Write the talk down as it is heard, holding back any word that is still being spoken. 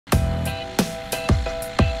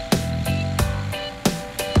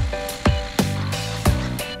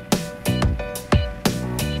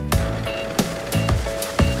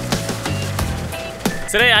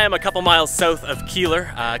Today I am a couple miles south of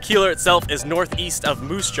Keeler. Keeler itself is northeast of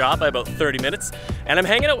Moose Jaw by about 30 minutes, and I'm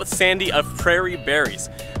hanging out with Sandy of Prairie Berries.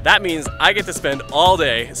 That means I get to spend all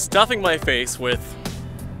day stuffing my face with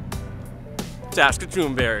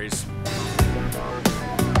Saskatoon berries.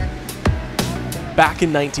 Back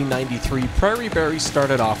in 1993, Prairie Berries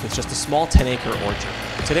started off with just a small 10-acre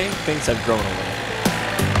orchard. Today, things have grown a little.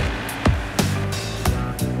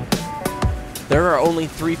 There are only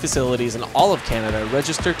 3 facilities in all of Canada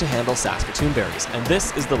registered to handle Saskatoon berries, and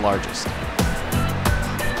this is the largest.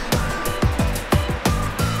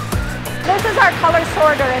 This is our color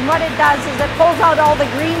sorter, and what it does is it pulls out all the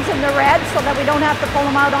greens and the reds so that we don't have to pull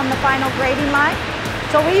them out on the final grading line.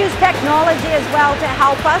 So we use technology as well to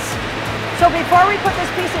help us. So before we put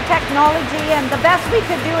this piece of technology in, the best we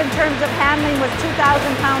could do in terms of handling was 2,000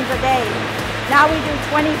 pounds a day. Now we do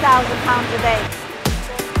 20,000 pounds a day.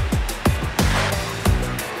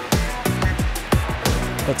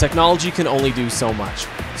 But technology can only do so much.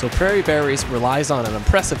 So Prairie Berries relies on an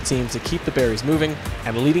impressive team to keep the berries moving,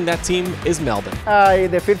 and leading that team is Melvin.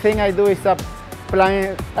 The first thing I do is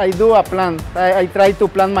plan. I try to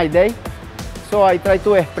plan my day. So I try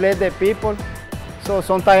to split the people. So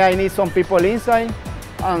sometimes I need some people inside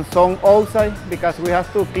and some outside because we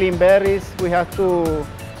have to clean berries, we have to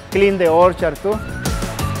clean the orchard too.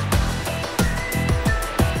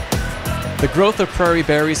 The growth of Prairie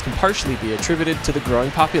Berries can partially be attributed to the growing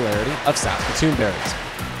popularity of Saskatoon berries.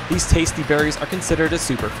 These tasty berries are considered a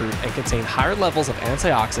superfruit and contain higher levels of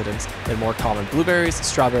antioxidants than more common blueberries,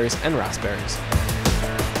 strawberries, and raspberries.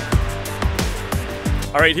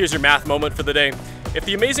 All right, here's your math moment for the day. If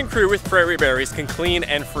the amazing crew with Prairie Berries can clean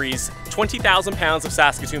and freeze 20,000 pounds of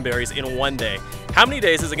Saskatoon berries in one day, how many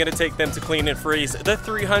days is it going to take them to clean and freeze the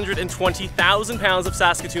 320,000 pounds of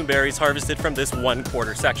Saskatoon berries harvested from this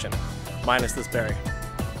 1/4 section? Minus this berry.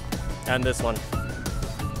 And this one.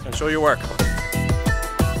 And show your work.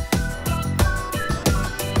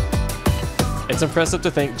 It's impressive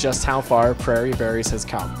to think just how far Prairie Berries has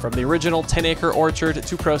come, from the original 10-acre orchard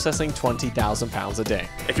to processing 20,000 pounds a day.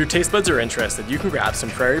 If your taste buds are interested, you can grab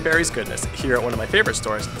some Prairie Berries goodness here at one of my favorite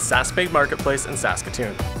stores, the Saskatchewanderer Marketplace in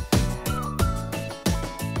Saskatoon.